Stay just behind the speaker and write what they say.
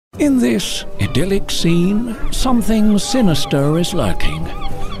In this idyllic scene, something sinister is lurking.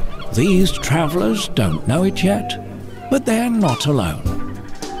 These travellers don't know it yet, but they're not alone.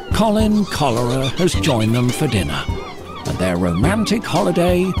 Colin Cholera has joined them for dinner, and their romantic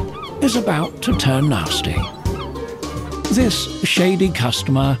holiday is about to turn nasty. This shady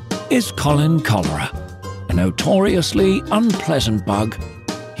customer is Colin Cholera, a notoriously unpleasant bug.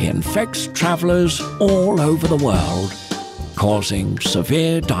 He infects travellers all over the world, causing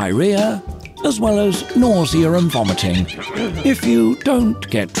severe diarrhoea as well as nausea and vomiting. If you don't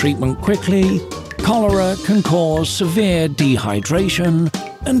get treatment quickly, cholera can cause severe dehydration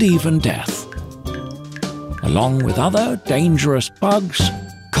and even death. Along with other dangerous bugs,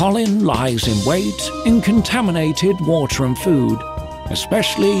 Colin lies in wait in contaminated water and food,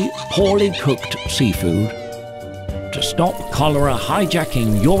 especially poorly cooked seafood. To stop cholera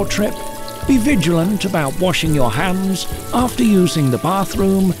hijacking your trip, be vigilant about washing your hands after using the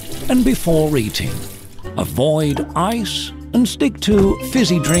bathroom and before eating. Avoid ice and stick to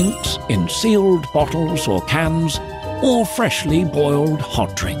fizzy drinks in sealed bottles or cans, or freshly boiled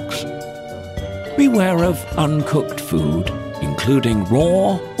hot drinks. Beware of uncooked food, including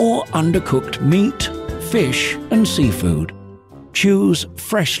raw or undercooked meat, fish and seafood. Choose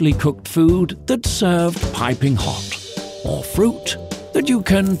freshly cooked food that's served piping hot, or fruit that you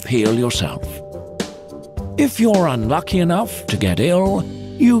can peel yourself. If you're unlucky enough to get ill,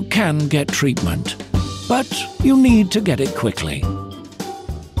 you can get treatment, but you need to get it quickly.